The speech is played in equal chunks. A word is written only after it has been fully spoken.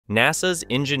NASA's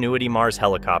Ingenuity Mars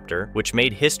helicopter, which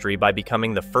made history by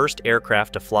becoming the first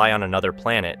aircraft to fly on another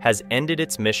planet, has ended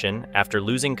its mission after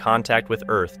losing contact with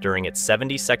Earth during its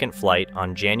 72nd flight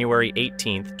on January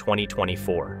 18,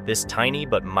 2024. This tiny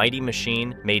but mighty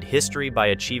machine made history by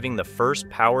achieving the first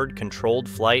powered, controlled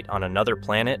flight on another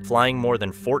planet, flying more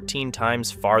than 14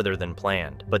 times farther than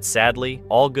planned. But sadly,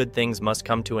 all good things must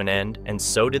come to an end, and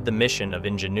so did the mission of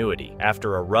Ingenuity,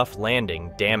 after a rough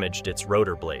landing damaged its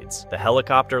rotor blades. The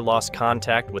helicopter lost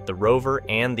contact with the rover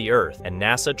and the Earth, and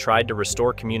NASA tried to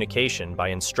restore communication by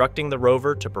instructing the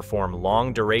rover to perform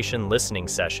long-duration listening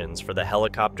sessions for the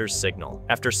helicopter's signal.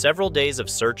 After several days of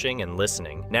searching and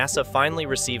listening, NASA finally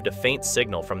received a faint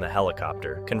signal from the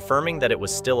helicopter, confirming that it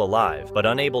was still alive, but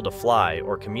unable to fly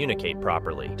or communicate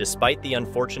properly. Despite the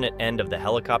unfortunate end of the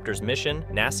helicopter's mission,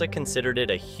 NASA considered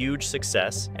it a huge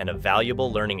success and a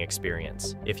valuable learning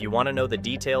experience. If you want to know the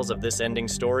details of this ending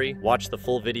story, watch the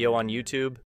full video on YouTube.